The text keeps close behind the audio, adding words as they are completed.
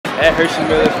at Hercy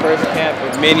Miller's first camp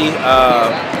of many.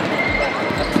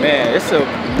 Man, it's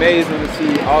amazing to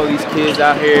see all these kids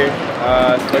out here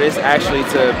for this actually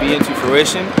to be into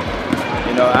fruition.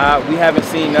 You know, we haven't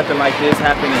seen nothing like this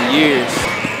happen in years.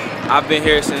 I've been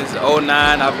here since '09.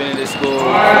 I've been in this school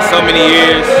for so many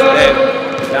years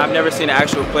that I've never seen an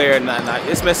actual player.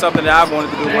 It's been something that I've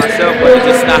wanted to do myself, but it's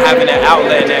just not having that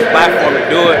outlet and that platform to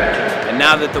do it. And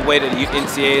now that the way that the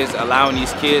NCAA is allowing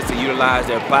these kids to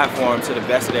utilize their platform to the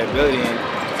best of their ability, and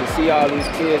to see all these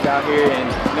kids out here and,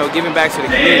 you know, giving back to the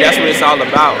community, that's what it's all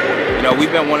about. You know,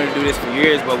 we've been wanting to do this for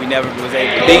years, but we never was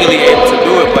legally able to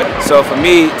do it. But so for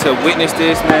me to witness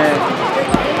this, man,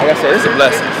 like I said, it's a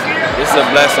blessing. This is a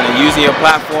blessing. And using your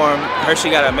platform,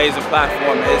 Hercy got an amazing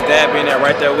platform. His dad being there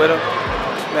right there with him,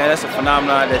 man, that's a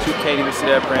phenomenon that you can't even sit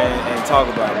up and talk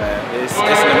about, man. It's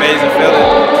an amazing feeling.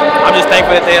 I'm just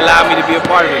thankful that they allowed me to be a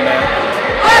part of it, man.